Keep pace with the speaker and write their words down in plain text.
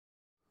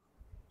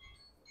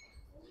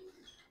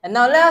And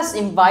now let us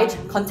invite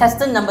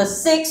contestant number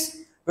 6,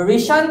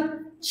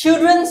 Vireshan,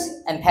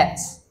 Children's and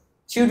Pets.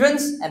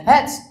 Children's and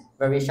Pets,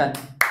 Vireshan.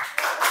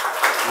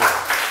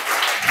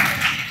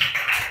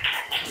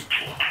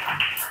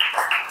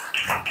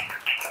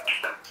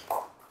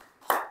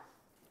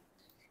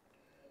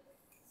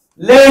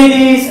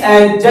 Ladies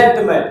and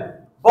gentlemen,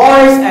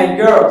 boys and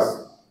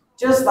girls,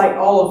 just like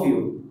all of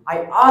you, I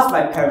asked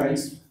my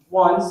parents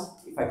once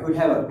if I could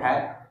have a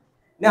pet.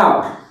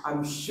 Now,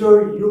 I'm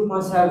sure you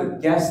must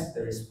have guessed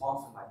the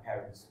response from my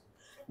parents.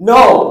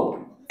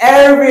 No,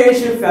 every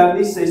Asian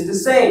family says the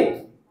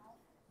same.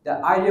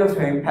 The idea of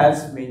having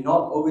pets may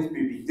not always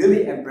be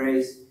readily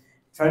embraced.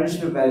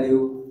 Traditional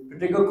value,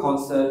 critical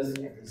concerns,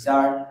 and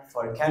desire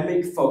for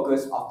academic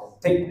focus often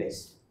take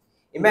place.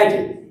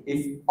 Imagine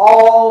if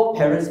all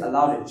parents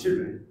allow their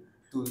children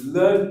to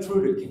learn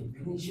through the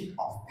companionship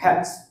of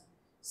pets.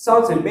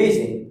 Sounds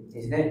amazing,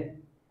 isn't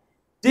it?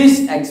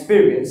 This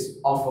experience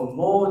offers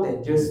more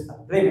than just a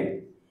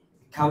playmate.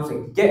 It becomes a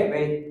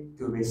gateway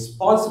to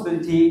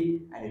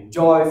responsibility and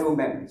joyful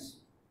memories.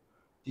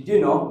 Did you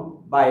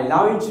know, by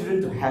allowing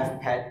children to have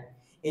pets,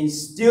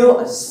 instill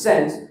a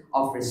sense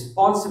of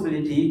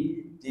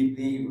responsibility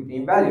deeply rooted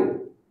in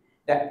value.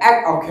 The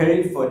act of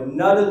caring for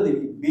another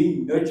living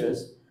being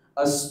nurtures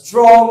a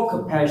strong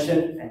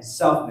compassion and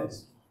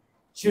selfness.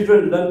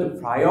 Children learn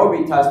to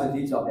prioritize the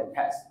needs of their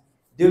pets,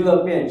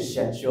 developing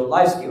essential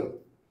life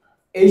skills.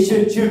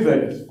 Asian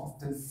children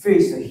often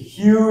face a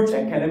huge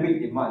academic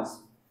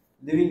demands,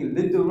 leaving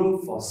little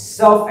room for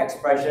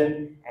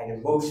self-expression and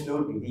emotional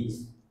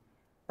release.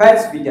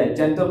 Pets with their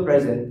gentle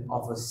presence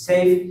offer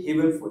safe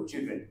haven for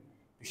children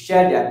to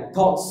share their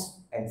thoughts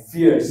and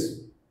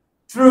fears.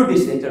 Through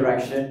this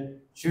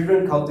interaction,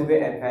 children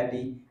cultivate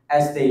empathy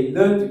as they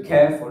learn to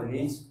care for the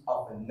needs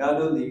of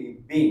another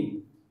living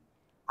being.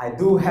 I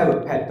do have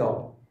a pet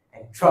dog,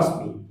 and trust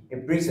me,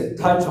 it brings a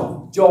touch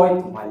of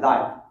joy to my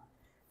life.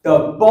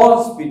 The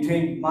bonds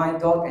between my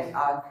dog and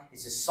I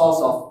is a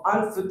source of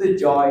unfiltered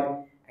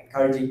joy,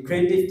 encouraging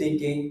creative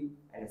thinking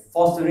and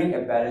fostering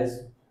a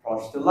balanced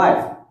approach to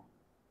life.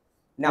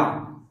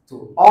 Now,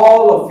 to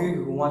all of you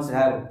who want to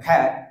have a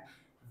pet,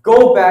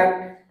 go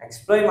back,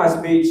 explain my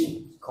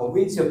speech,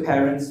 convince your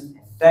parents,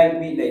 and thank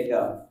me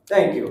later.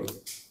 Thank you.